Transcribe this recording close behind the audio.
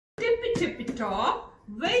tippy top.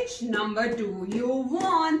 Which number do you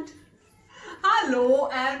want? Hello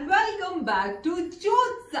and welcome back to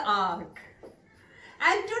Jyot's Arc.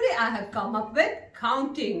 And today I have come up with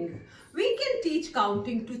counting. We can teach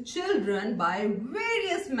counting to children by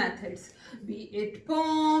various methods, be it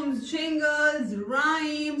poems, jingles,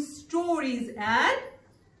 rhymes, stories and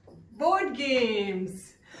board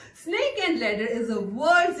games. Snake and ladder is a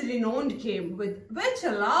world's renowned game which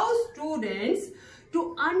allows students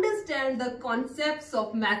to understand the concepts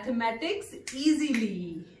of mathematics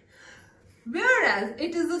easily. Whereas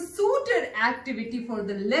it is a suited activity for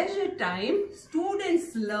the leisure time,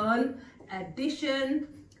 students learn addition,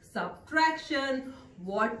 subtraction,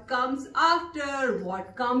 what comes after,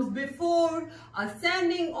 what comes before,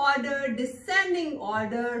 ascending order, descending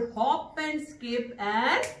order, hop and skip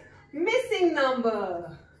and missing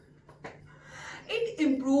number. It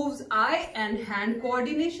improves eye and hand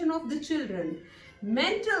coordination of the children,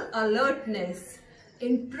 mental alertness,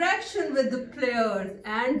 interaction with the players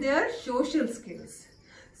and their social skills.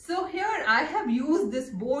 So here I have used this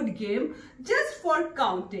board game just for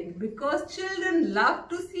counting because children love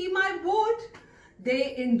to see my board.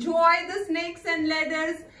 They enjoy the snakes and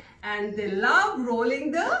ladders and they love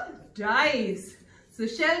rolling the dice. So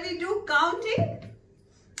shall we do counting?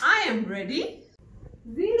 I am ready.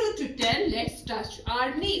 0 to 10, let's touch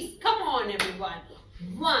our knees. Come on everyone.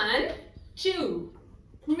 1, 2,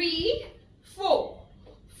 3, 4,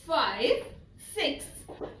 5, 6,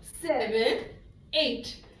 7,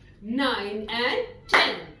 8, 9 and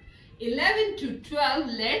 10. 11 to 12,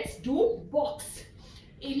 let's do box.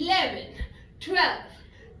 11, 12,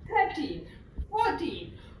 13,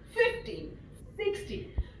 14, 15,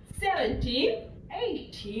 16, 17,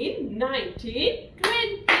 18, 19,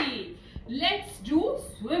 20. Let's do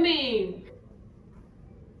swimming.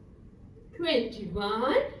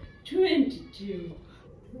 21, 22,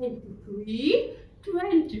 23,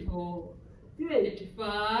 24,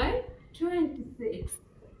 25, 26,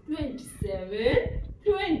 27,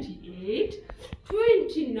 28,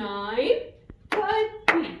 29,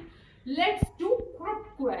 30. Let's do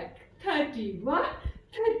quack quack. 31,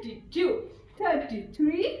 32,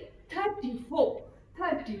 33, 34,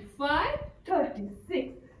 35,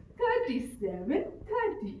 36, 37,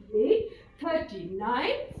 38, 39,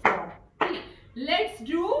 40. Let's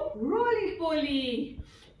do roly-poly.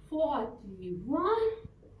 41,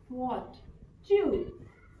 42,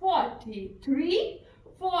 43,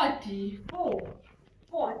 44,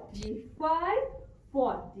 45,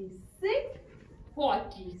 46,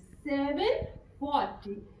 47,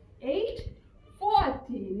 48,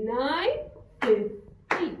 49,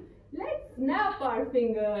 50. Let's snap our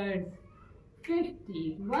fingers.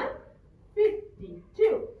 51,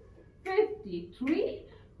 52, 53,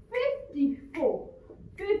 54,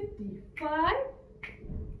 55,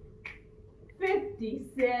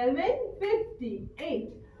 57,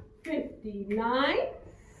 58, 59,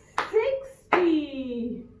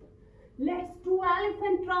 60. Let's do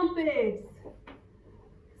elephant trumpets.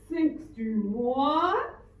 61,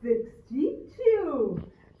 62,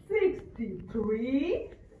 63,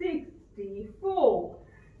 64,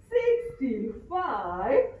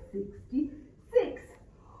 65, 66,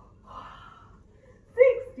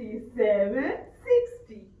 67,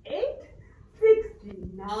 68,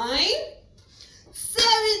 69,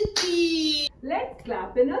 70. Let's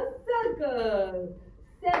clap in a circle.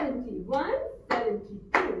 71,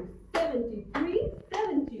 72, 73,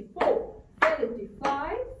 74,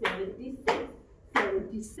 75, 76,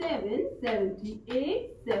 77, 78,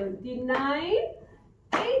 79,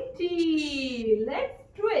 80. Let's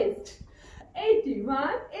twist. 81,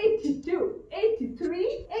 82,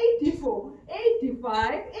 83, 84,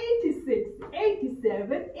 85, 86,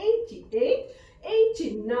 87, 88,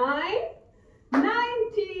 89,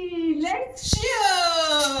 90. Let's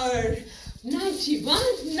cheer.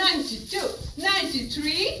 91, 92,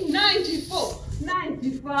 93, 94,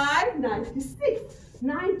 95, 96,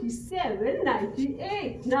 97,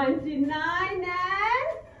 98, 99 and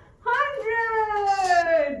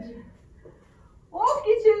 100.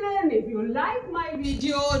 Okay children, if you like my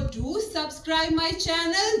video, do subscribe my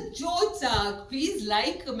channel Jyot's Arc. Please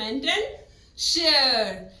like, comment and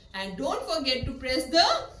share. And don't forget to press the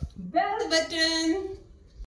bell button.